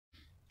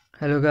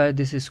Hello guys,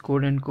 this is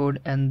CodeNCode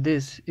and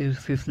this is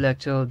fifth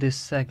lecture of this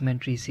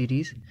segment tree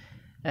series,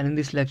 and in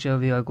this lecture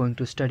we are going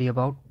to study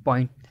about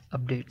point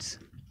updates.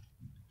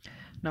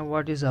 Now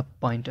what is a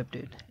point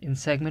update? In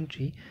segment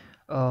tree,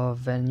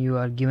 when you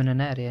are given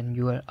an array and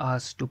you are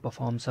asked to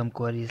perform some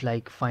queries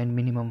like find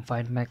minimum,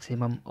 find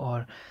maximum,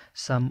 or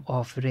sum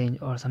of range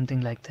or something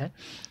like that,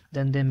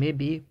 then there may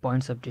be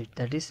points update.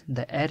 That is,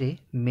 the array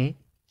may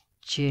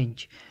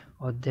change,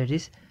 or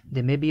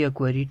there may be a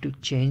query to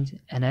change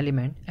an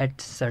element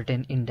at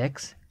certain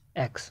index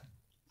x.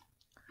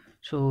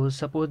 So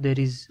suppose there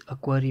is a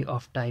query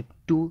of type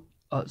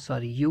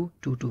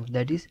u22,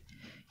 that is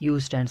u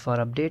stands for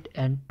update,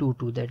 and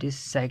 22, that is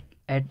sec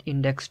at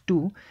index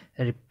 2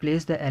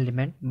 replace the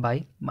element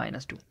by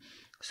 -2.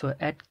 So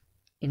at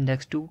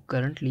index 2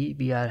 currently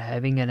we are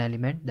having an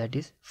element that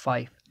is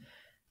 5,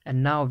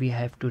 and now we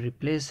have to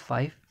replace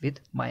 5 with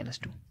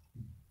 -2.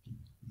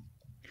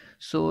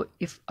 So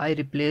if I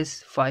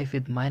replace 5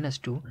 with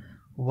 -2,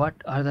 what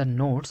are the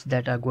nodes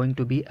that are going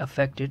to be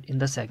affected in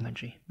the segment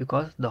tree?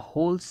 Because the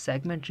whole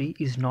segment tree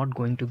is not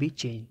going to be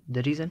changed.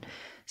 The reason,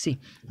 see,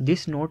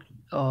 this node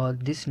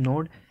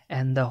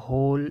and the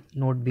whole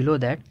node below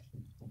that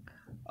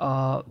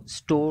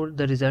store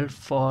the result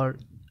for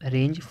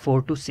range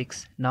 4 to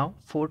 6. Now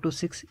 4 to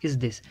 6 is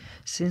this.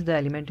 Since the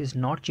element is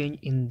not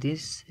changed in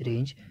this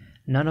range,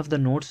 none of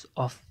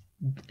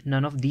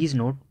these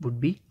nodes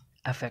would be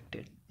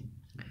affected.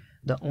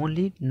 The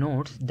only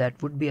nodes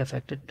that would be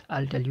affected,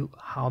 I'll tell you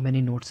how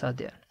many nodes are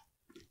there.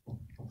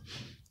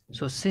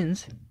 So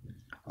since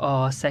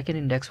second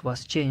index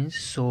was changed,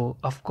 so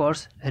of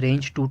course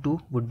range 22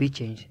 would be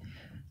changed.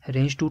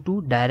 Range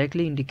 22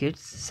 directly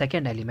indicates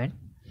second element.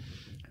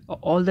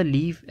 All the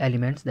leaf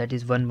elements, that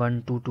is 1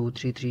 1 2 2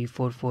 3 3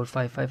 4 4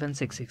 5 5 and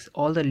 6 6,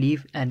 all the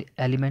leaf and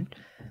element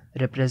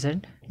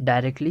represent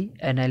directly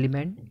an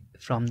element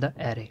from the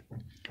array.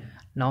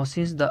 Now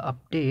since the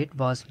update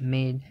was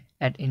made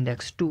at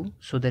index 2,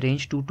 so the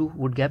range 22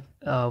 would get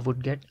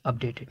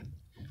updated.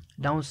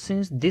 Now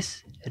since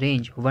this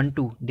range 1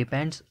 2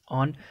 depends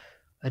on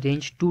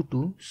range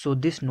 22, so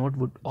this node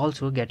would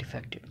also get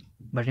affected,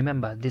 but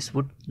remember this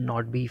would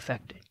not be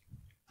affected.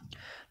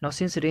 Now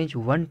since range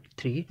 1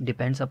 3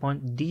 depends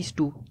upon these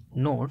two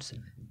nodes,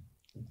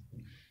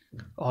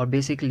 or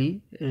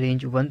basically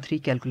range 1 3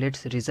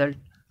 calculates result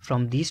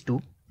from these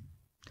two,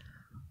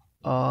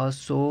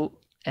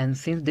 and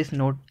since this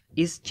node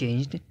is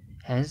changed,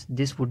 hence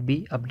this would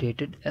be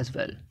updated as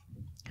well.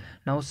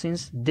 Now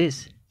since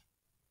this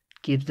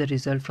keeps the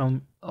result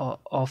from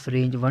of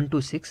range 1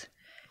 to 6,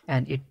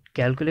 and it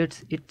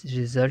calculates its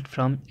result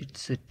from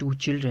its two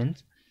children,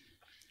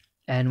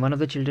 and one of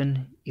the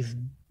children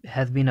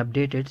has been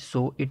updated,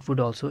 so it would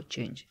also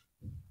change.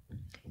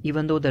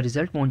 Even though the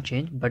result won't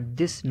change, but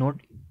this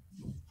node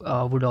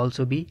would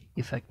also be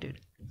affected.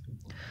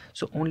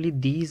 So only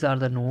these are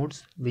the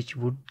nodes which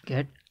would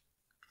get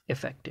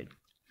affected.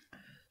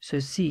 So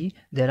see,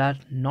 there are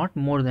not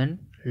more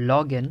than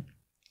log n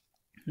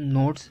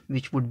nodes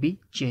which would be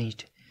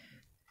changed,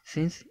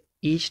 since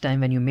each time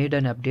when you made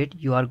an update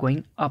you are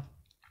going up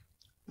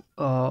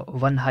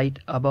one height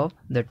above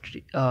the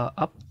tree,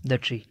 up the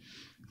tree.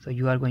 So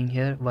you are going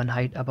here one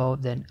height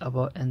above, then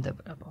above, and then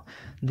above.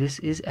 This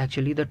is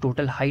actually the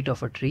total height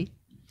of a tree,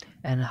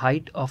 and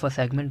height of a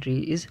segment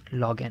tree is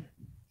log n.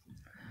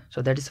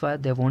 So that is why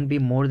there won't be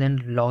more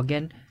than log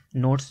n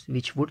nodes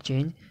which would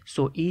change,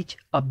 so each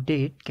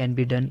update can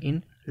be done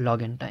in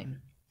log n time.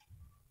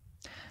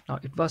 Now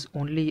it was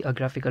only a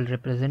graphical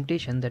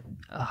representation that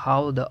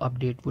how the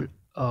update will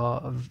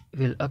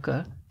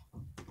occur.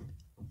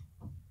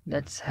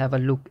 Let's have a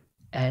look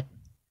at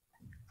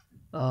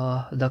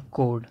the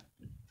code.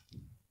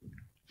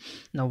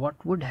 Now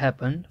what would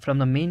happen from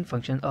the main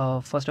function?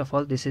 First of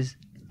all, this is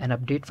an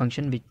update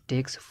function which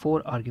takes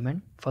 4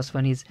 arguments.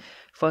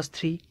 First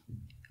 3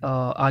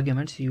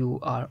 arguments you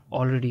are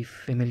already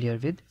familiar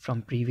with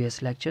from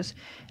previous lectures.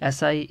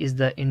 Si is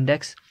the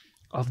index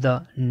of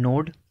the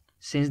node.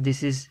 Since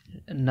this is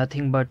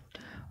nothing but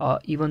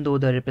even though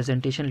the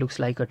representation looks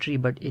like a tree,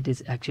 but it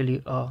is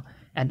actually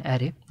an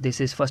array.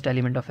 This is first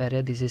element of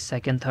array, this is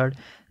second, third,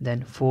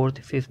 then fourth,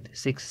 fifth,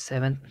 sixth,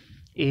 seventh,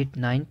 8th,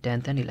 9th,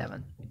 10th and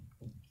 11th.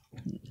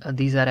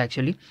 These are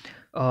actually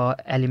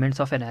elements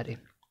of an array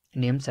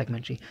named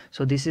segment tree.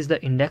 So this is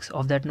the index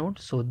of that node.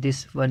 So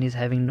this one is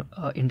having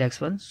index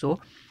 1,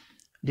 so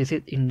this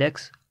is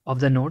index of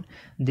the node.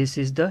 This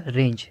is the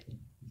range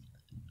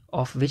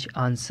of which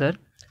answer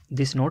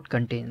this node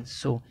contains.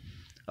 So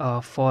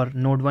for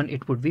node 1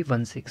 it would be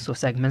 1 6, so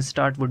segment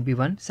start would be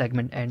 1,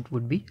 segment end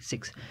would be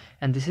 6,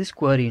 and this is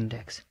query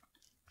index.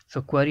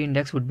 So query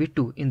index would be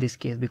 2 in this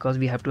case, because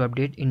we have to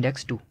update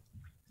index 2.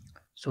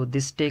 So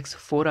this takes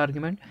 4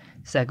 arguments: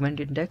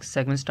 segment index,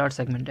 segment start,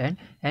 segment end,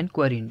 and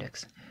query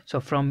index. So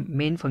from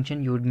main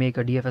function you would make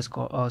a DFS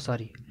call,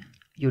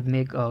 you'd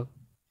make a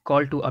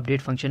call to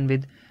update function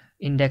with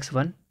index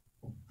 1,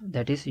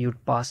 that is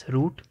you'd pass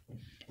root,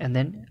 and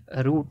then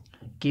root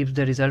keeps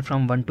the result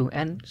from 1 to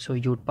n, so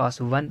you'd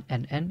pass 1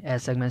 and n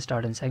as segment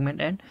start and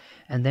segment end,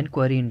 and then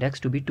query index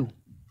to be 2.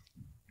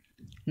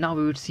 Now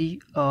we would see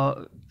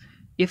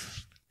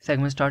if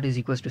segment start is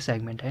equals to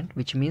segment end,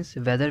 which means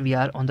whether we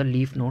are on the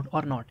leaf node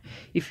or not.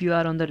 If you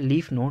are on the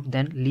leaf node,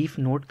 then leaf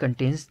node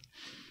contains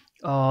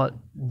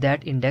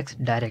that index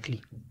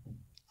directly,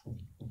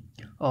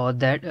 or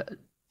that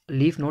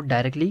leaf node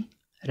directly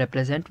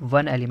represent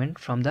one element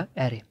from the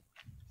array.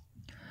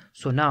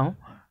 So now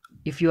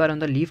if you are on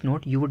the leaf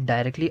node, you would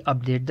directly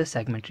update the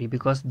segment tree,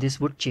 because this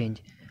would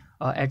change.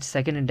 At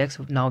second index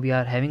now we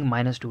are having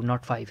 -2,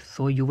 not 5,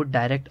 so you would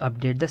direct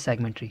update the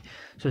segment tree.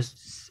 So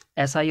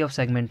SI of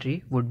segment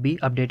tree would be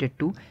updated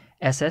to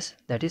SS,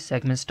 that is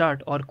segment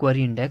start or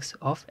query index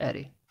of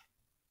array.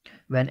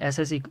 When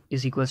SS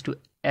is equals to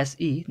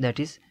SE,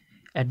 that is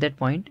at that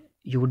point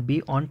you would be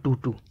on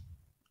 2,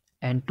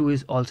 and 2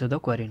 is also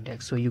the query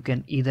index, so you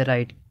can either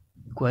write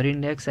query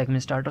index,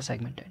 segment start, or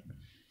segment end.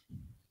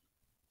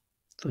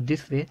 So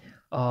this way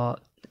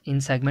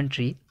in segment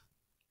tree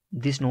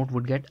this node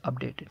would get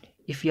updated.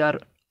 If you are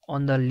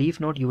on the leaf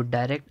node, you would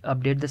direct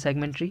update the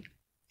segment tree.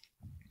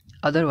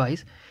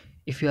 Otherwise,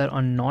 if you are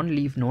on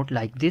non-leaf node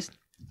like this,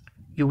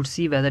 you would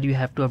see whether you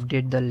have to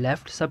update the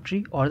left subtree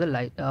or the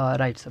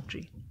right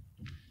subtree.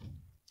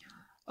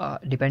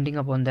 Depending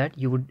upon that,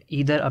 you would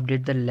either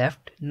update the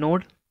left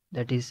node,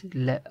 that is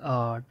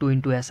 2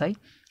 into SI,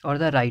 or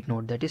the right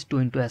node, that is 2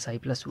 into SI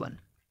plus 1.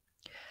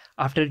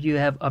 After you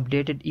have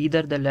updated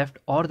either the left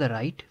or the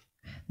right,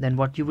 then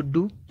what you would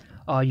do,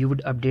 you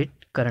would update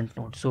current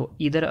node. So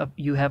either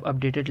you have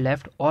updated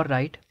left or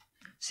right.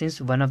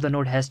 Since one of the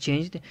node has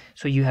changed,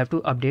 so you have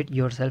to update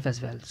yourself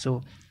as well.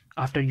 So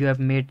after you have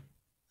made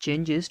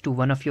changes to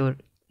one of your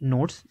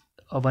nodes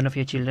or one of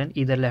your children,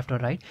 either left or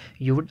right,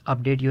 you would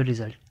update your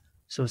result.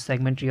 So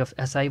segment tree of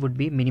SI would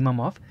be minimum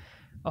of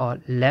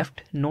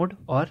left node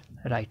or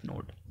right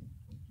node.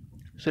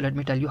 So let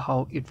me tell you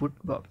how it would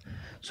work.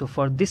 So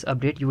for this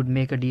update, you would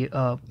make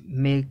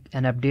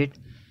an update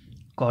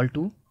call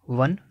to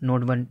 1.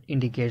 Node 1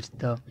 indicates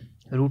the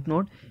root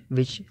node,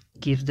 which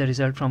keeps the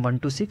result from 1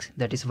 to 6,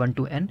 that is 1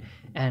 to n,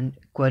 and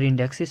query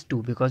index is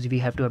 2 because we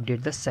have to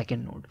update the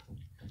second node.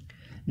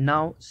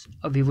 Now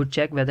we would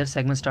check whether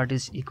segment start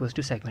is equals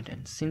to segment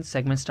end. Since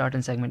segment start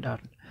and segment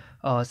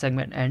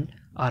end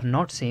are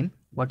not same,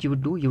 what you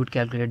would do, you would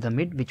calculate the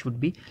mid, which would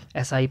be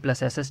SI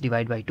plus SS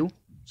divided by 2.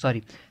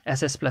 Sorry,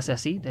 SS plus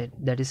SE,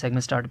 that is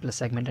segment start plus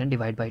segment end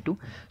divided by 2.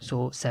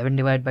 So 7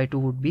 divided by 2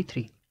 would be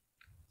 3.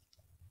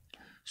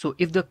 So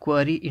if the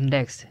query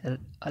index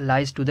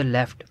lies to the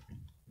left,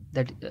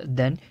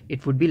 then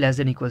it would be less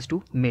than equals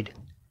to mid.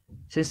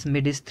 Since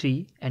mid is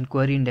 3 and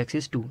query index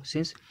is 2,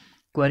 since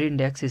query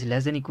index is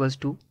less than equals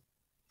to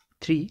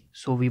 3,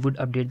 so we would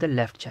update the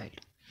left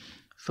child.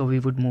 So we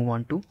would move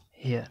on to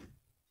here,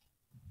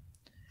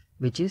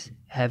 which is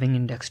having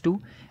index 2,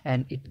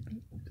 and it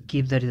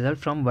keeps the result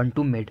from 1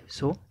 to mid.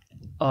 So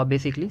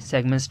basically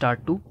segment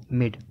start to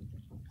mid.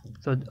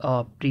 So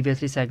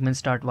previously segment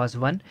start was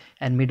 1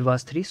 and mid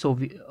was 3,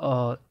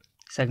 so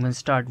segment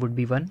start would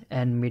be 1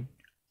 and mid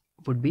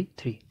would be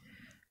 3.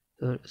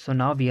 So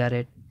now we are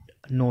at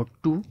node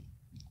 2,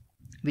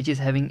 which is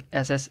having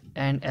SS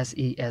and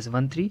SE as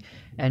 1, 3,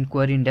 and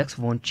query index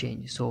won't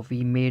change. So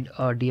we made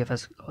a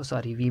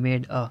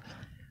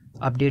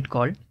update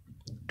call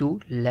to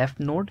left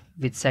node,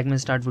 with segment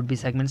start would be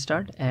segment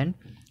start, and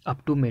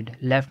up to mid.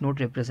 Left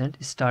node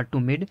represent start to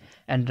mid,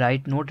 and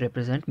right node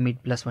represent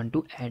mid plus 1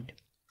 to end.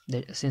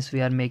 Since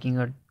we are making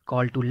a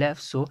call to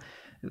left, so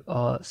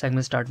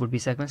segment start would be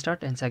segment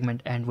start and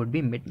segment end would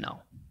be mid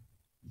now.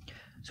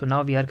 So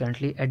now we are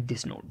currently at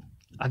this node.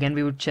 Again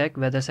we would check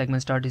whether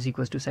segment start is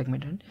equals to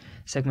segment end.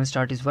 Segment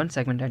start is 1,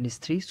 segment end is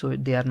 3, so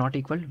they are not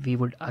equal. We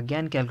would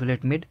again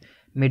calculate mid.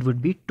 Mid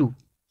would be 2.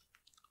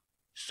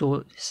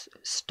 So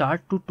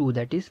start to 2,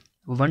 that is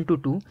 1 to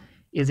 2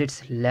 is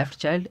its left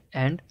child,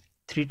 and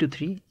 3 to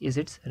 3 is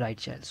its right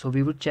child. So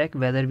we would check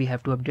whether we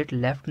have to update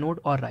left node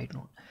or right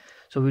node.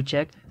 So we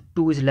check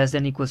 2 is less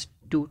than equals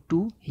to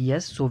 2,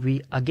 yes, so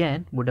we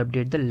again would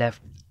update the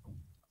left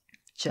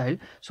child.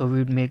 So we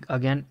would make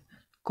again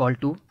call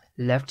to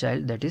left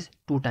child, that is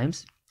 2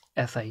 times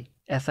SI.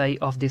 SI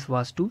of this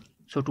was 2,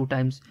 so 2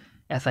 times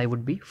SI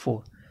would be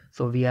 4.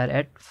 So we are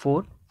at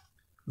 4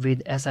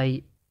 with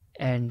SI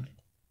and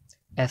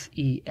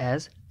SE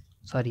as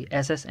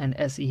SS and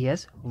SE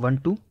as 1,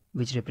 2,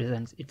 which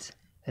represents its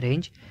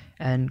range,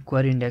 and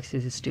query index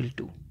is still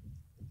 2.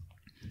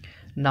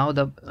 Now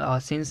the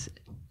since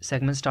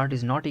segment start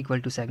is not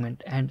equal to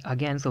segment end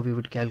again, so we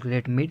would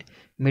calculate mid.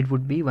 Mid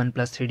would be 1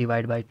 plus 3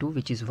 divided by 2,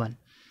 which is 1.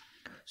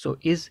 So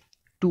is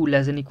 2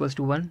 less than equals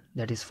to 1?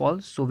 That is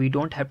false. So we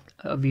don't have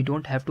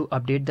to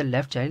update the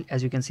left child.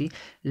 As you can see,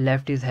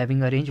 left is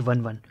having a range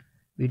 1, 1.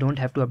 We don't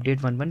have to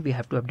update 1, 1. We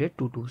have to update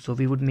 2, 2. So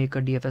we would make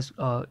a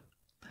DFS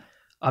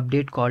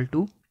update call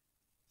to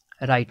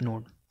right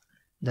node.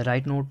 The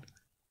right node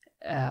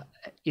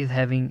is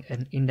having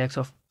an index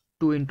of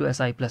 2 into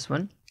SI plus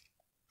 1,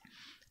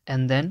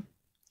 and then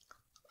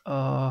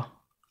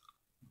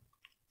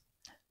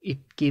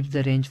it keeps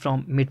the range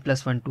from mid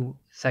plus 1 to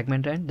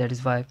segment end. That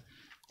is why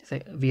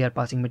we are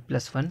passing mid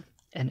plus 1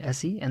 and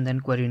SE, and then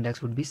query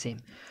index would be same.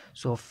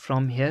 So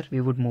from here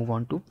we would move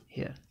on to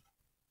here,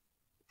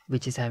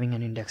 which is having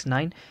an index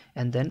 9,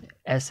 and then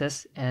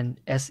SS and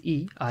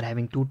SE are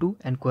having 2 2,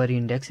 and query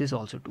index is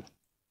also 2.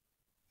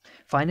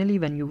 Finally,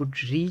 when you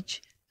would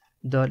reach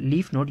the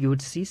leaf node, you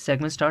would see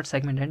segment start,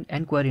 segment end,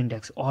 and query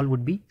index all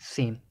would be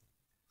same.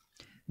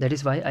 That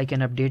is why I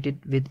can update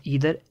it with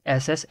either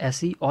SS,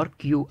 SE or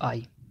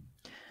QI.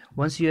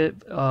 Once your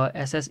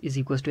SS is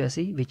equals to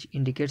SE, which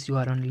indicates you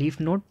are on leaf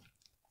node,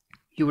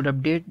 you would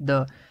update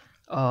the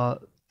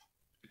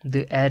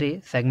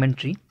array segment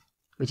tree,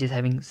 which is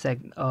having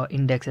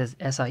index as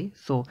SI.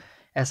 So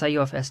SI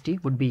of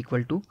ST would be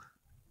equal to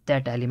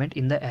that element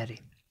in the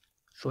array.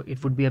 So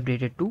it would be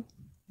updated to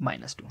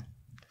 -2.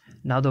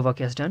 Now the work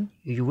is done,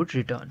 you would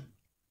return.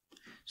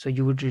 So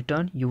you would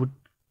return, you would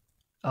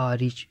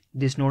reach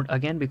this node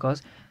again,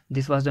 because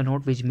this was the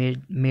node which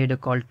made a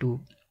call to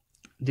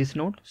this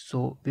node.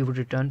 So we would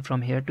return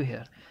from here to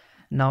here.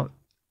 Now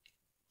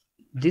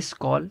this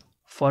call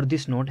for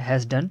this node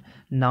has done.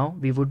 Now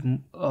we would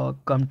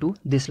come to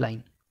this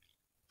line,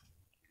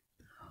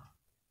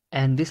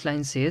 and this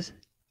line says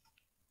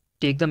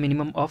take the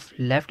minimum of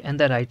left and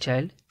the right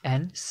child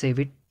and save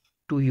it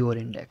to your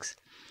index,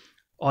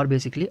 or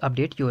basically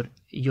update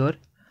your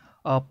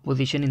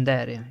position in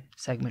the array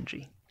segment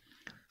tree.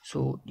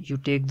 So you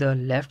take the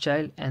left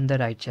child and the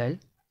right child,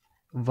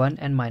 1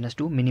 and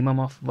 -2. Minimum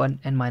of 1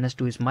 and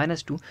 -2 is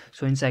 -2.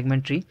 So in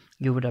segment tree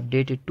you would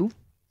update it to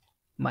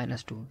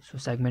 -2. So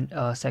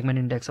segment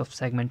index of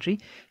segment tree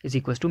is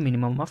equals to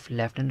minimum of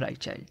left and right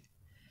child.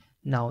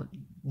 Now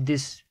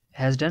this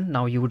has done.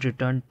 Now you would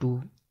return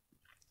to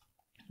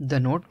the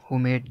node who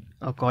made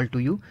a call to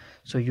you.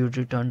 So you would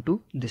return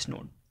to this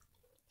node.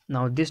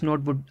 Now this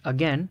node would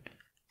again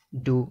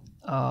do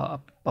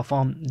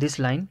perform this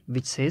line,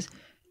 which says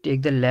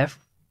take the left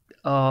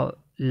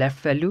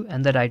value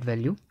and the right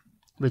value,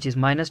 which is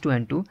 -2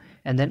 and 2,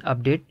 and then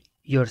update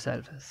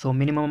yourself. So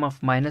minimum of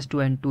 -2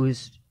 and 2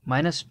 is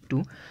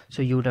 -2,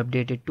 so you would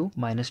update it to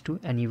 -2,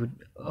 and you would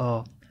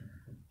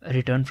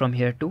return from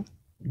here to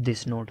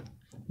this node.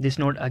 This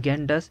node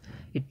again does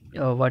it.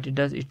 What it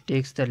does, it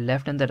takes the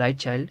left and the right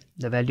child,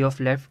 the value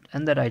of left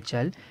and the right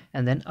child,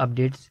 and then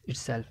updates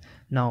itself.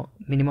 Now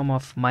minimum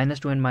of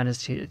 -2 and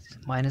 -3 is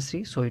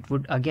 -3, so it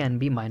would again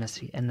be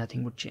 -3, and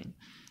nothing would change.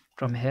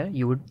 From here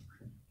you would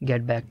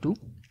get back to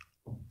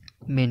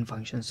main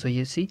function. So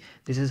you see,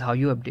 this is how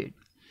you update.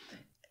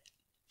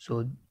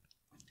 So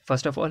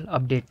first of all,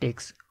 update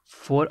takes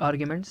 4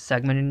 arguments: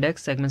 segment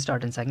index, segment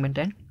start, and segment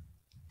end,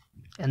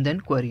 and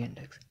then query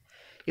index.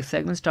 If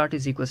segment start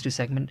is equals to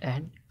segment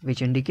end,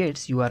 which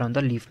indicates you are on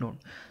the leaf node,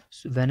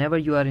 so whenever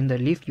you are in the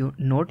leaf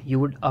node, you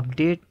would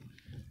update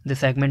the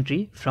segment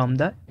tree from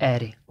the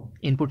array,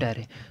 input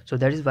array. So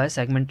that is why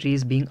segment tree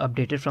is being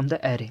updated from the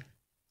array.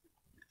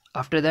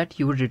 After that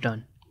you would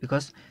return,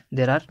 because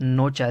there are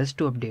no childs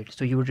to update,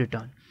 so you would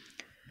return.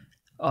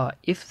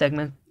 If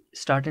segment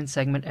start and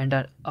segment end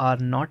are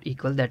not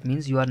equal, that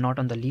means you are not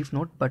on the leaf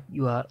node, but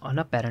you are on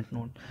a parent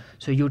node.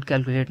 So you would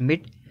calculate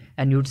mid,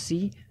 and you would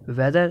see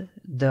whether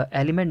the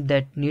element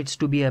that needs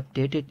to be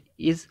updated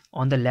is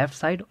on the left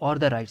side or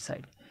the right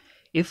side.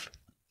 If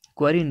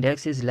query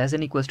index is less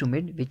than equals to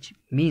mid, which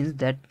means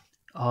that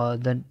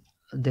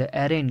the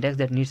array index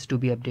that needs to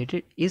be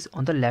updated is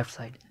on the left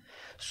side.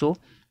 So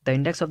the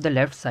index of the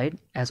left side,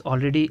 as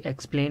already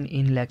explained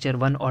in lecture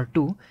 1 or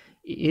 2,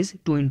 is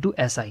 2 into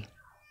SI,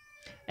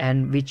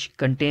 and which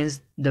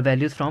contains the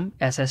values from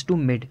SS to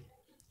mid,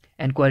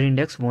 and query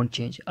index won't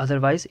change.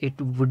 Otherwise it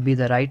would be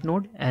the right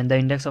node, and the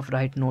index of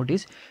right node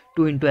is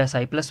 2 into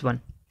SI plus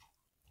 1,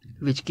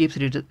 which keeps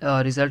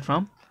result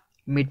from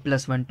mid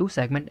plus 1 to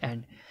segment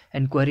end,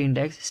 and query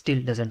index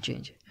still doesn't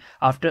change.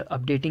 After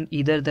updating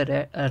either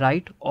the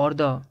right or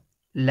the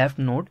left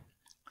node,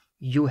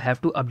 you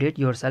have to update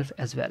yourself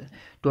as well.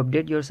 To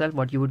update yourself,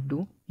 what you would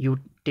do, you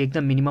would take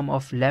the minimum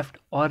of left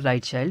or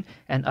right child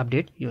and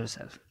update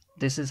yourself.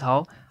 This is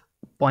how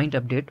point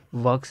update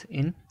works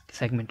in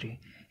segment tree.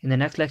 In the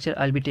next lecture,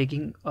 I'll be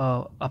taking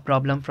a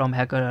problem from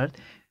HackerEarth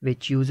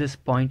which uses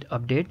point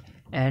update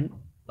and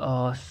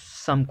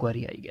some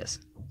query, I guess.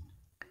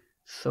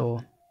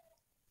 So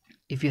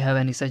if you have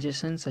any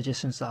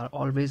suggestions are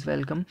always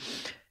welcome,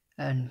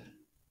 and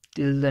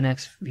till the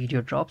next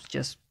video drops,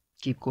 just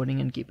keep coding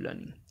and keep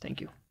learning.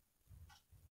 Thank you.